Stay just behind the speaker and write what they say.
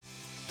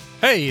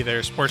Hey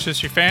there, Sports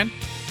History fan.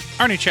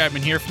 Arnie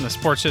Chapman here from the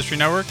Sports History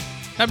Network.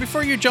 Now,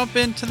 before you jump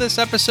into this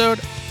episode,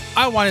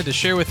 I wanted to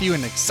share with you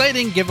an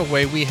exciting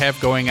giveaway we have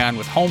going on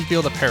with Home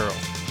Field Apparel.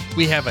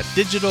 We have a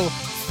digital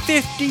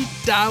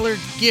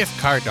 $50 gift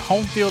card to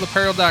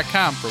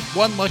homefieldapparel.com for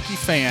one lucky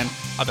fan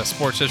of the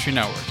Sports History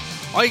Network.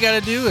 All you got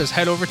to do is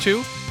head over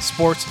to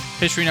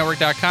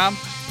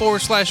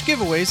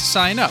sportshistorynetwork.com/giveaways to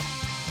sign up.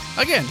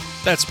 Again,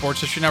 that's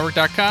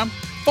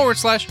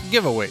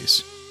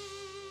sportshistorynetwork.com/giveaways.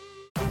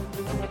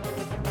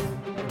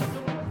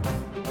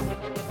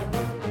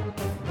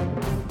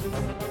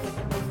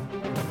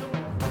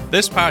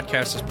 This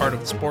podcast is part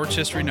of the Sports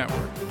History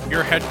Network,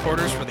 your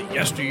headquarters for the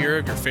yesteryear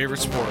of your favorite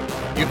sport.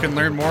 You can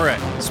learn more at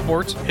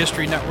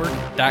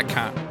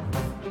sportshistorynetwork.com.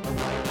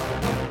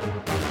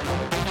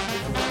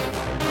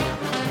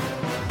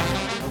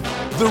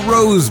 The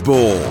Rose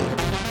Bowl.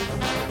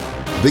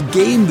 The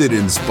game that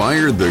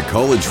inspired the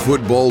college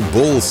football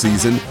bowl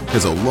season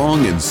has a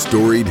long and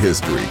storied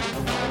history.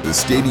 The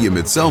stadium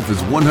itself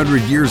is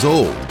 100 years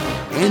old,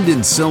 and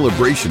in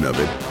celebration of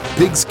it,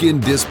 Pigskin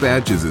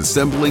Dispatch is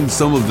assembling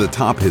some of the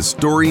top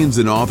historians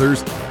and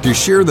authors to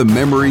share the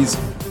memories,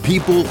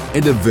 people,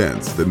 and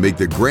events that make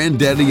the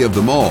granddaddy of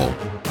them all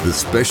the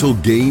special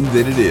game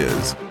that it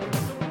is.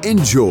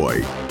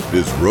 Enjoy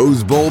this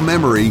Rose Bowl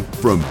memory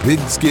from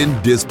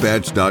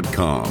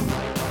pigskindispatch.com.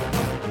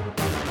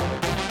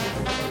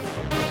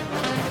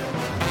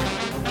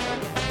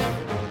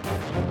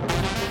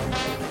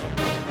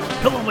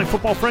 Hello, my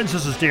football friends.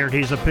 This is Darren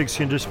Hayes of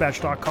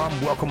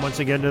pigskindispatch.com. Welcome once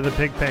again to the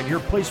Pig Pen, your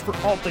place for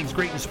all things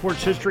great in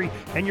sports history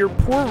and your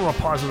poorer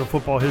positive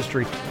football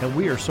history. And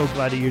we are so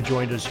glad that you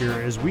joined us here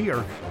as we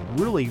are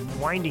really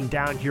winding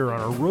down here on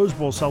our Rose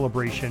Bowl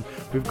celebration.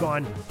 We've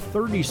gone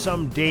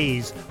 30-some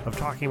days of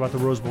talking about the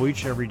Rose Bowl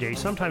each and every day,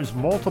 sometimes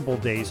multiple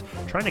days,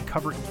 trying to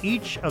cover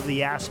each of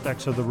the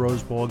aspects of the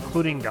Rose Bowl,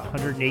 including the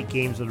 108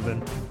 games that have been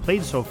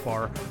played so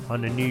far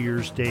on the New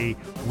Year's Day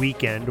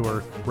weekend,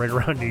 or right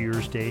around New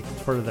Year's Day,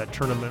 part of that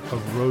Tournament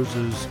of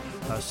Roses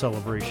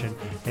celebration.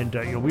 And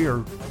we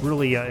are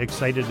really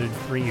excited to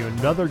bring you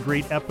another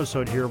great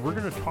episode here. We're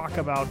going to talk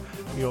about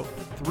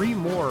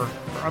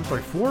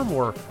four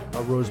more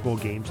Rose Bowl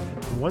games.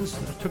 The ones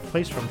that took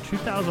place from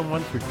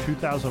 2001 through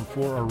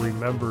 2004 are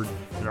remembered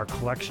in our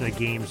collection of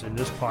games in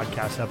this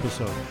podcast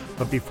episode.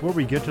 But before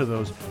we get to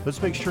those,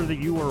 let's make sure that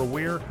you are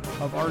aware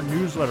of our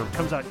newsletter. It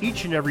comes out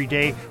each and every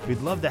day.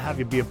 We'd love to have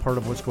you be a part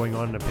of what's going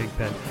on in the Pig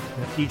Pen.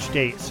 Each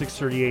day at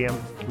 6:30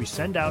 a.m. we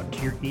send out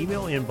to your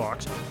email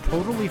inbox,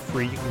 totally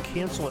free. You can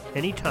cancel at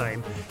any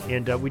time,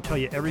 and we tell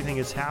you everything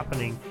that's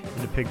happening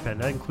in the Pig Pen.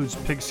 That includes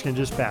Pigskin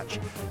Dispatch,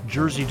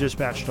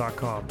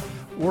 JerseyDispatch.com,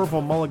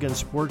 Orville Mulligan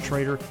Sports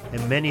Writer,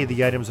 and many of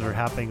the items that are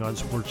happening on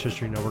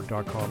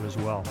SportsHistoryNetwork.com as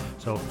well.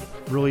 So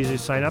really easy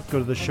to sign up. Go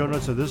to the show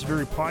notes of this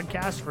very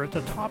podcast or at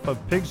the top of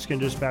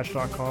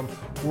PigskinDispatch.com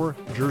or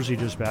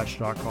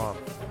JerseyDispatch.com.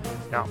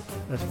 Now,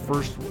 the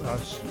first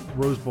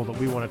Rose Bowl that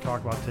we want to talk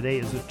about today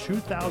is the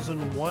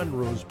 2001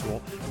 Rose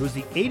Bowl. It was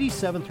the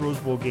 87th Rose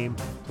Bowl game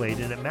played,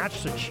 and it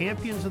matched the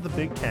champions of the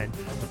Big Ten,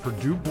 the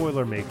Purdue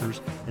Boilermakers,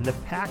 and the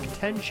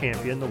Pac-10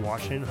 champion, the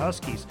Washington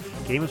Huskies.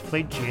 The game was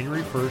played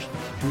January 1st,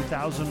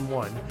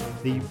 2001.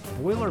 The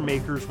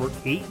Boilermakers were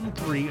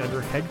 8-3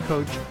 under head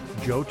coach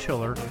Joe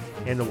Tiller,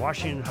 and the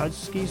Washington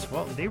Huskies,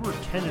 well, they were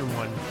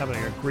 10-1, having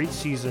a great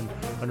season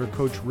under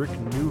coach Rick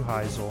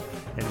Neuheisel.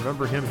 And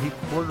remember him, he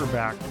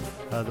quarterbacked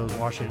those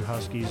Washington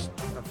Huskies.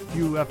 A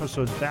few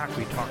episodes back,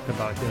 we talked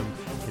about him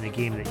in a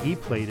game that he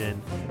played in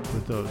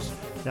with those.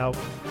 Now,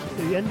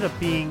 it ended up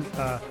being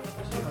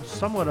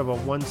somewhat of a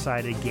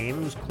one-sided game.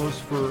 It was close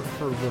for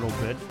a little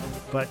bit,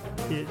 but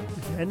it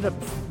ended up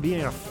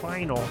being a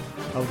final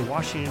of the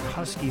Washington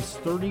Huskies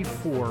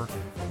 34,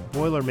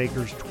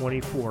 Boilermakers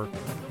 24.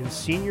 And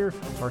senior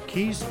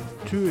Marquise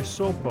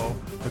Tuisopo,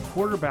 the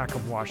quarterback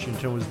of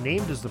Washington, was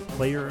named as the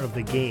player of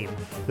the game.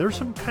 There's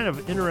some kind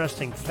of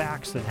interesting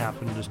facts that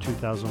happened in this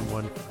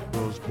 2001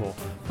 Rose Bowl.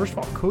 First of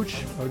all,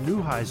 Coach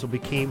Neuheisel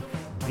became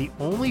the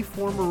only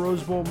former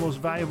Rose Bowl most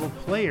valuable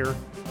player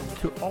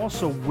to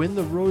also win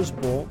the Rose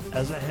Bowl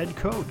as a head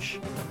coach.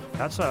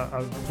 That's an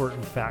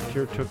important fact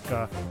here. It took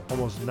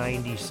almost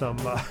 90-some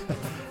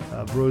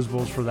Rose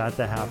Bowls for that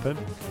to happen.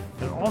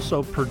 And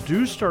also,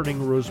 Purdue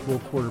starting Rose Bowl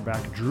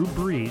quarterback Drew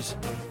Brees,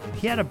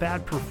 he had a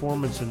bad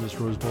performance in this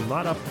Rose Bowl,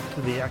 not up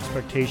to the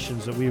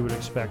expectations that we would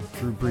expect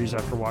Drew Brees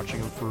after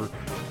watching him for,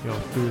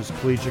 through his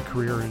collegiate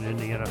career and in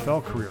the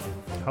NFL career.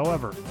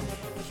 However,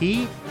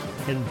 he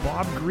and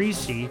Bob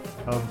Greasy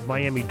of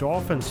Miami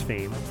Dolphins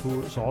fame,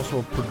 who is also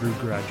a Purdue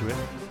graduate,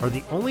 are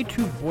the only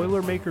two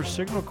Boilermaker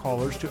signal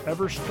callers to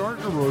ever start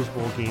a Rose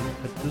Bowl game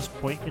at this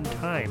point in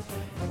time.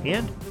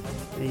 And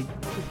they,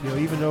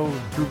 even though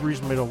Drew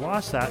Brees might have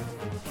lost that,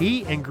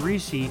 he and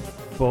Greasy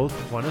both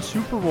won a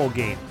Super Bowl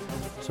game.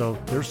 So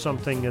there's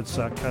something that's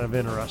kind of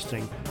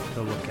interesting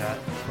to look at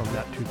from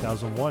that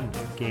 2001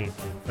 game.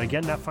 But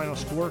again, that final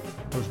score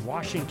was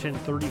Washington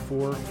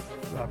 34,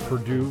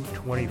 Purdue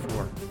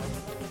 24.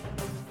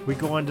 We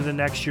go on to the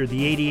next year,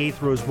 the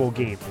 88th Rose Bowl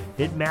game.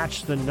 It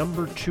matched the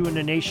number 2 in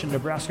the nation,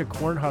 Nebraska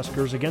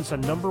Cornhuskers, against the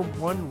number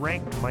 1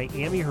 ranked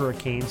Miami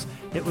Hurricanes.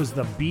 It was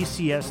the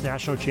BCS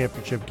National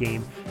Championship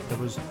game that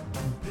was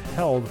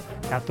held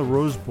at the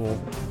Rose Bowl.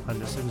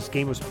 And this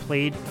game was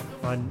played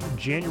on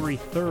January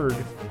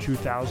 3rd,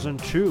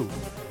 2002.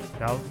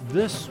 Now,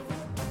 this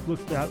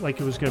looked like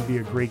it was going to be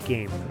a great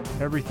game.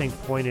 Everything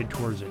pointed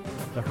towards it.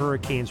 The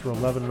Hurricanes were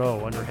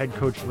 11-0 under head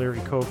coach Larry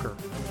Coker.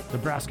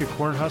 Nebraska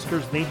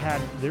Cornhuskers, they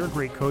had their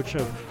great coach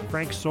of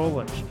Frank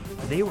Solich.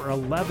 They were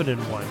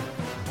 11-1,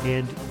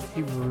 and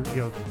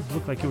it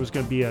looked like it was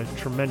going to be a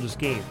tremendous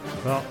game.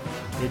 Well,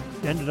 it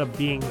ended up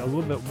being a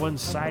little bit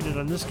one-sided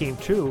on this game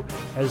too,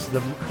 as the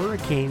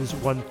Hurricanes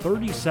won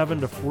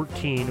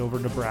 37-14 over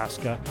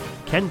Nebraska.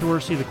 Ken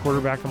Dorsey, the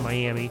quarterback of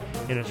Miami,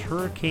 and his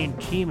Hurricane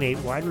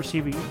teammate, wide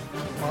receiver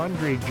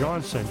Andre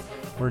Johnson,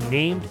 were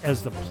named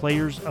as the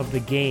players of the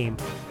game,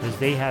 as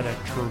they had a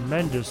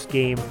tremendous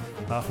game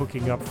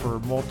hooking up for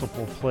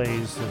multiple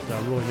plays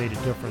that really made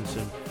a difference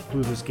and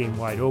blew this game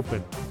wide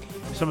open.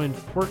 Some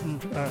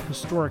important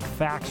historic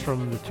facts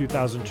from the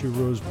 2002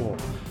 Rose Bowl.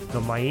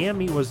 Now,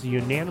 Miami was the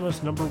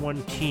unanimous number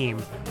 1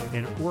 team,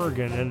 and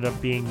Oregon ended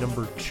up being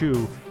number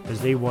 2 as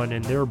they won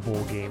in their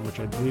bowl game, which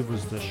I believe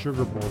was the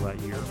Sugar Bowl that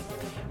year.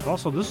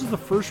 Also, this is the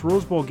first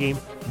Rose Bowl game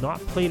not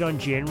played on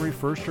January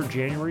 1st or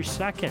January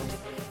 2nd.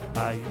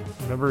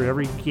 Remember,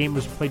 every game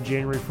was played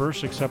January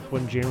 1st, except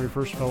when January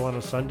 1st fell on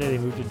a Sunday, they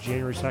moved to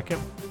January 2nd.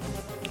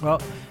 Well,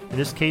 in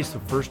this case, the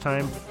first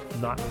time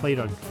not played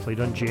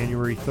on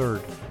January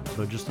 3rd.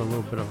 So just a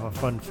little bit of a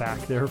fun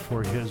fact there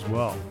for you as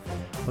well.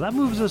 Well, that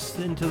moves us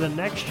into the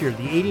next year,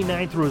 the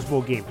 89th Rose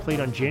Bowl game, played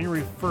on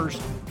January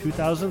 1st,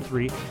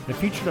 2003, and it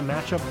featured a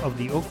matchup of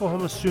the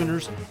Oklahoma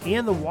Sooners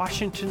and the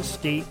Washington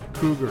State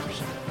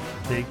Cougars.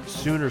 The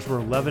Sooners were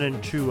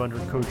 11-2 under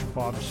Coach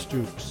Bob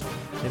Stoops.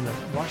 And the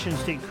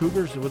Washington State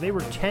Cougars, well, they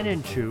were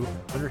 10-2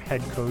 under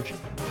head coach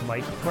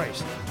Mike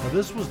Price. Now,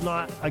 this was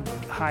not a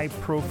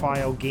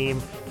high-profile game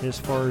as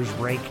far as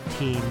ranked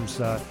teams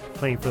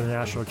playing for the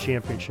national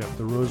championship.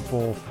 The Rose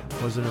Bowl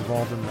wasn't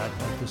involved in that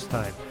at this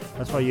time.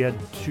 That's why you had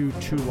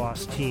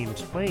two-loss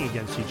teams playing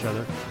against each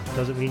other.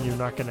 Doesn't mean you're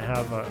not going to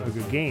have a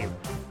good game.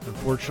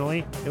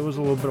 Unfortunately, it was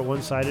a little bit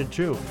one-sided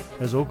too,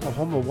 as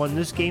Oklahoma won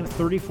this game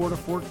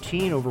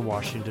 34-14 over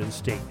Washington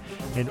State.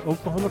 And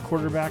Oklahoma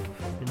quarterback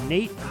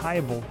Nate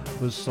Heupel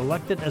was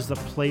selected as the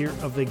player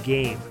of the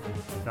game.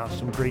 Now,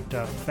 some great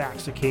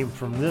facts that came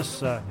from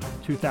this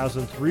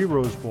 2003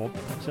 Rose Bowl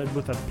said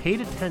with a paid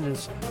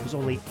attendance was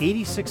only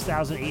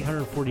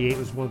 86,848. It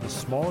was one of the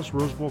smallest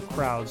Rose Bowl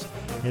crowds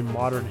in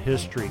modern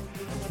history.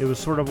 It was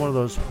sort of one of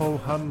those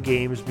ho-hum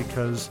games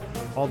because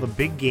all the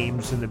big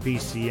games in the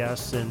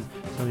BCS and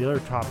some of the other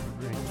top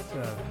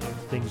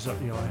things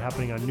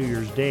happening on New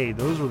Year's Day,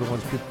 those were the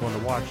ones people wanted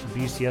to watch. The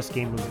BCS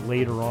game was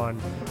later on,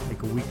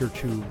 like a week or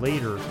two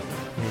later,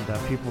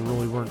 and people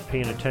really weren't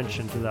paying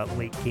attention to that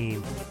late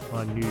game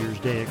on New Year's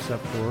Day,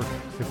 except for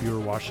if you were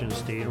Washington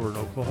State or an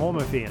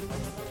Oklahoma fan.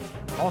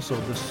 Also,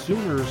 the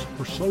Sooners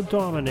were so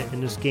dominant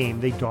in this game,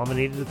 they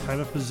dominated the time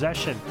of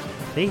possession.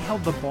 They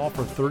held the ball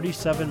for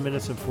 37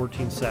 minutes and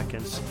 14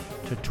 seconds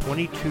to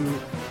 22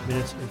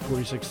 minutes and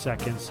 46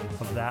 seconds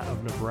of that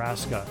of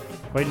Nebraska.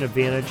 Quite an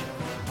advantage.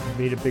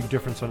 Made a big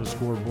difference on the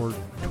scoreboard,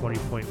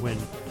 20-point win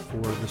for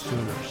the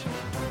Sooners.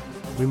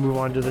 We move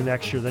on to the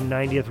next year, the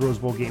 90th Rose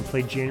Bowl game,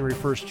 played January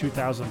 1st,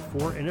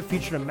 2004, and it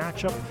featured a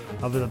matchup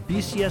of the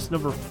BCS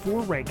number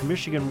 4 ranked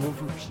Michigan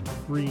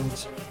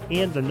Wolverines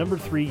and the number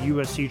 3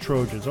 USC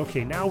Trojans.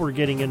 Okay, now we're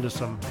getting into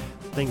some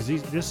things.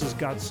 This has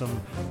got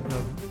some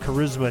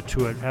charisma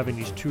to it, having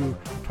these two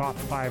top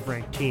 5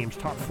 ranked teams,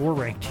 top 4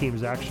 ranked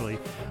teams actually.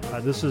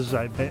 This is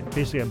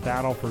basically a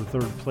battle for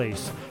third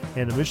place.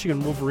 And the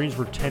Michigan Wolverines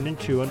were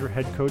 10-2 under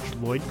head coach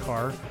Lloyd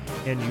Carr,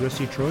 and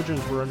USC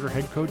Trojans were under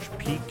head coach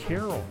Pete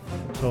Carroll.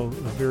 So a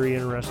very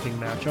interesting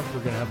matchup.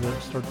 We're going to have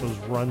to start those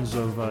runs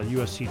of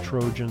USC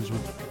Trojans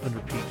under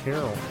Pete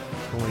Carroll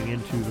going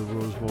into the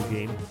Rose Bowl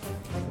game.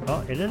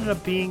 Well, it ended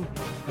up being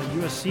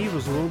USC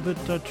was a little bit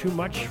too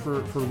much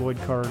for Lloyd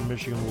Carr and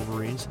Michigan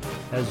Wolverines,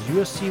 as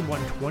USC won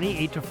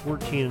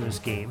 28-14 in this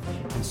game,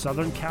 and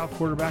Southern Cal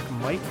quarterback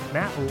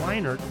Matt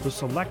Leinart was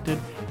selected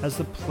as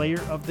the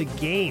player of the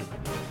game.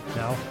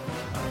 Now,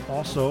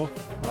 also,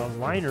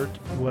 Leinart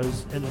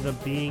ended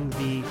up being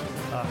the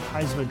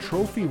Heisman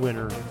Trophy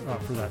winner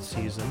for that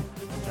season.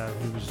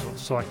 He was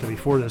selected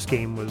before this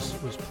game was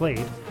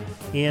played.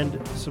 And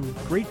some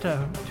great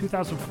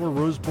 2004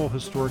 Rose Bowl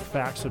historic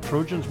facts. The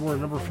Trojans wore a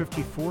number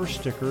 54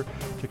 sticker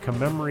to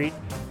commemorate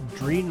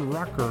Dreen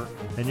Rucker,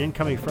 an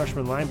incoming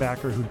freshman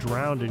linebacker who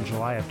drowned in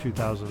July of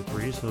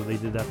 2003. So they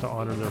did that to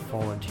honor their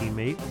fallen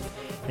teammate.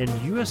 And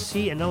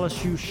USC and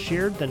LSU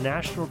shared the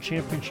national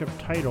championship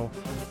title.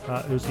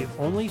 It was the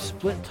only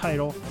split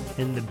title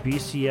in the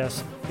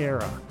BCS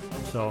era.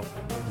 So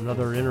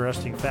another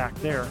interesting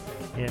fact there.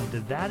 And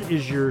that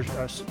is your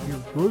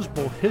Rose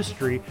Bowl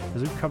history,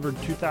 as we've covered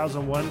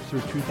 2001 through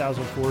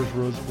 2004's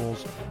Rose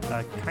Bowls.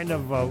 Kind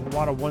of a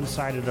lot of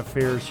one-sided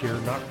affairs here.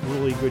 Not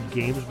really good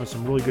games, but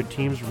some really good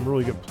teams. some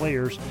really good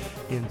players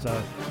and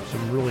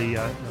some really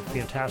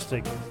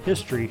fantastic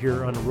history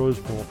here on the Rose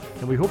Bowl.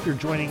 And we hope you're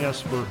joining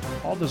us for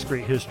all this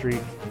great history.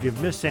 If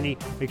you've missed any,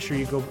 make sure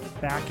you go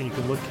back and you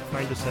can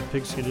find us at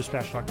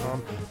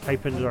pigskindispatch.com.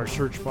 Type into our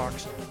search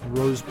box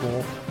Rose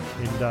Bowl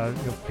and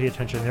pay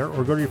attention there,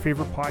 or go to your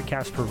favorite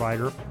podcast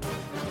provider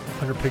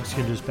under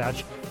Pigskin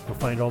Dispatch. You'll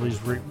find all these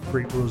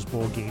great Rose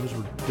Bowl games.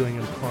 We're doing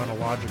them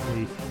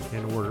chronologically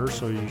in order,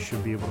 so you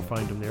should be able to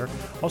find them there.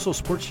 Also,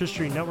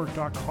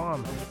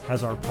 sportshistorynetwork.com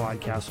has our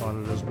podcast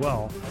on it as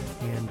well,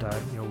 and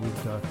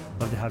we'd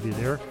love to have you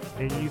there.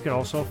 And you can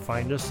also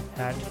find us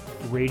at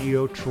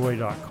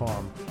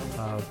radiotroy.com.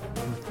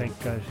 We thank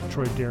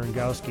Troy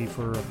Darengowski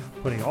for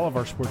putting all of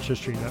our Sports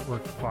History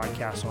Network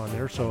podcasts on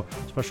there, so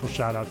special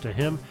shout out to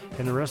him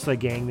and the rest of the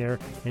gang there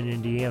in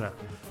Indiana.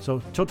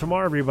 So till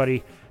tomorrow,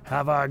 everybody,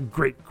 have a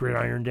great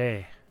Gridiron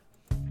Day.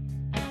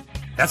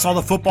 That's all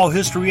the football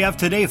history we have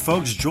today,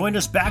 folks. Join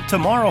us back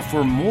tomorrow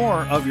for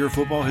more of your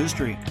football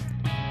history.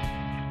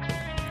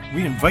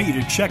 We invite you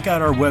to check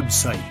out our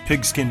website,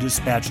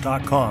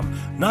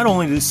 pigskindispatch.com, not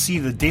only to see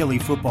the daily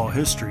football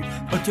history,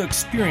 but to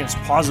experience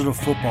positive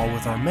football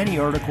with our many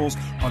articles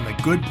on the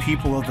good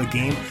people of the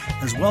game,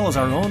 as well as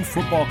our own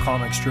football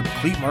comic strip,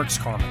 Cleat Marks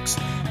Comics.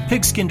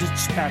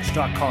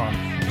 Pigskindispatch.com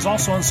is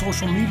also on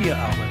social media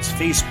outlets,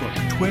 Facebook,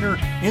 Twitter,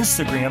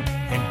 Instagram,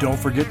 and don't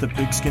forget the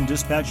Pigskin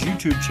Dispatch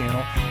YouTube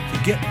channel to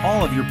get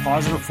all of your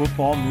positive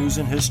football news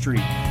and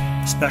history.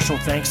 Special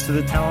thanks to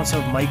the talents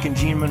of Mike and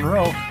Gene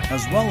Monroe,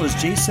 as well as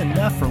Jason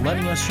Neff for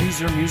letting us use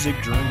their music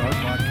during our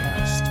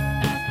podcast.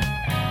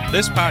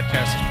 This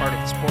podcast is part of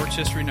the Sports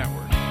History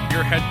Network,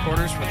 your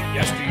headquarters for the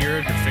yesteryear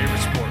of your favorite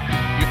sport.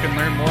 You can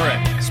learn more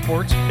at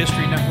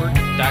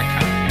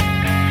sportshistorynetwork.com.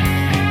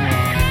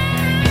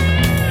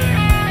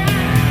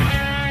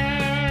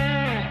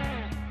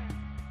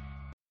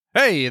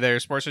 Hey there,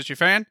 sports history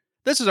fan.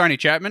 This is Arnie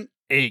Chapman,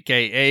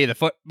 aka the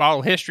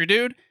Football History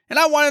Dude, and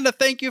I wanted to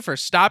thank you for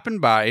stopping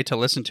by to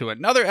listen to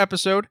another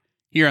episode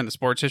here on the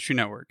Sports History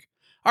Network.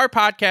 Our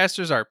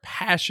podcasters are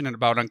passionate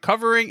about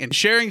uncovering and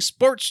sharing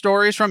sports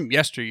stories from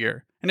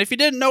yesteryear. And if you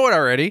didn't know it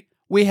already,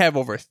 we have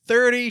over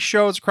 30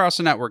 shows across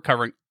the network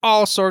covering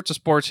all sorts of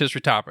sports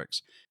history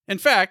topics. In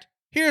fact,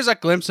 here's a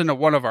glimpse into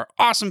one of our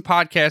awesome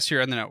podcasts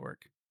here on the network.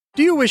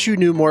 Do you wish you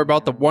knew more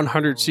about the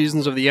 100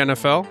 seasons of the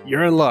NFL?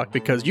 You're in luck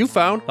because you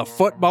found the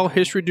Football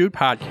History Dude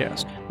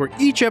podcast, where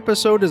each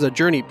episode is a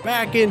journey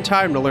back in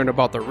time to learn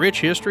about the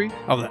rich history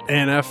of the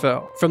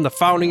NFL. From the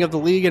founding of the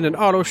league in an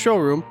auto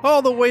showroom,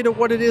 all the way to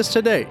what it is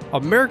today,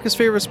 America's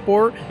favorite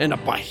sport and a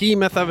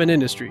behemoth of an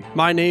industry.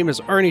 My name is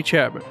Arnie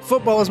Chapman.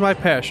 Football is my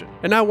passion,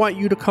 and I want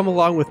you to come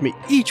along with me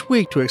each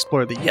week to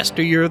explore the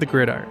yesteryear of the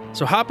gridiron.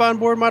 So hop on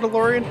board my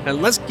DeLorean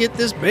and let's get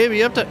this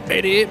baby up to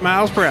 88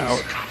 miles per hour.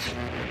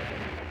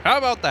 How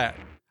about that?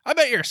 I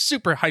bet you're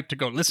super hyped to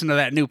go listen to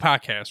that new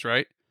podcast,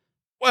 right?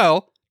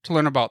 Well, to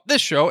learn about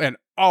this show and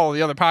all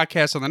the other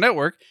podcasts on the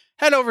network,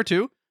 head over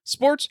to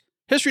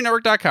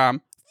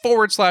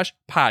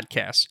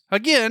sportshistorynetwork.com/podcasts.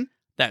 Again,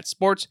 that's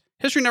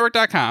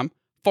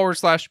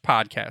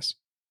sportshistorynetwork.com/podcasts.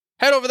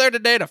 Head over there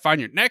today to find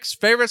your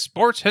next favorite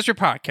sports history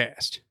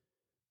podcast.